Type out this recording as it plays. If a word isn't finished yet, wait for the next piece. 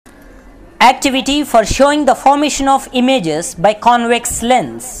Activity for showing the formation of images by convex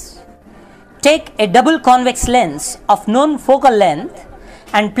lens. Take a double convex lens of known focal length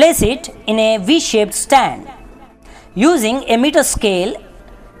and place it in a V-shaped stand. Using a meter scale,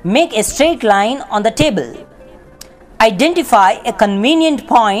 make a straight line on the table. Identify a convenient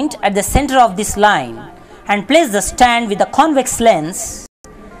point at the center of this line and place the stand with the convex lens.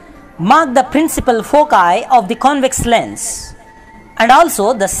 Mark the principal foci of the convex lens and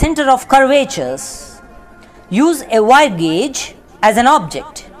also the center of curvatures. Use a wire gauge as an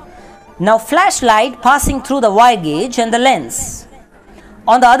object. Now flash light passing through the wire gauge and the lens.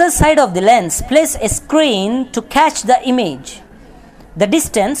 On the other side of the lens, place a screen to catch the image. The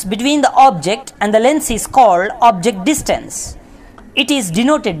distance between the object and the lens is called object distance. It is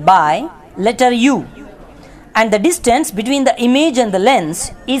denoted by letter U. And the distance between the image and the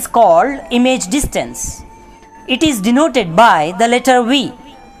lens is called image distance. It is denoted by the letter V.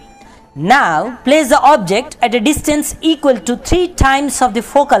 Now place the object at a distance equal to 3 times of the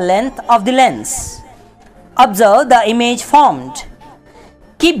focal length of the lens. Observe the image formed.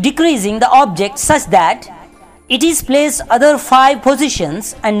 Keep decreasing the object such that it is placed other 5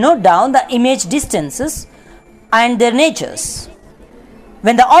 positions and note down the image distances and their natures.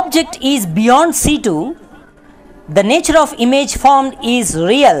 When the object is beyond C2, the nature of image formed is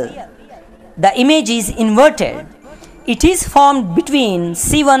real. The image is inverted. It is formed between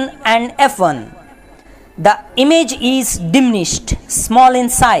C1 and F1. The image is diminished, small in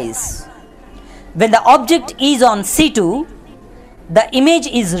size. When the object is on C2, the image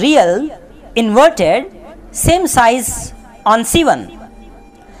is real, inverted, same size on C1.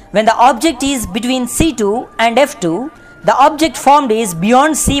 When the object is between C2 and F2, the object formed is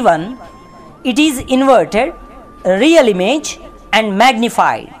beyond C1. It is inverted, real image and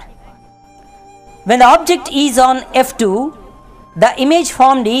magnified. When the object is on F2, the image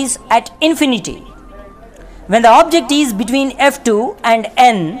formed is at infinity. When the object is between F2 and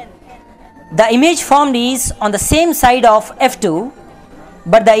N, the image formed is on the same side of F2,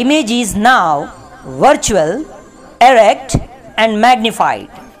 but the image is now virtual, erect and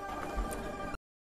magnified.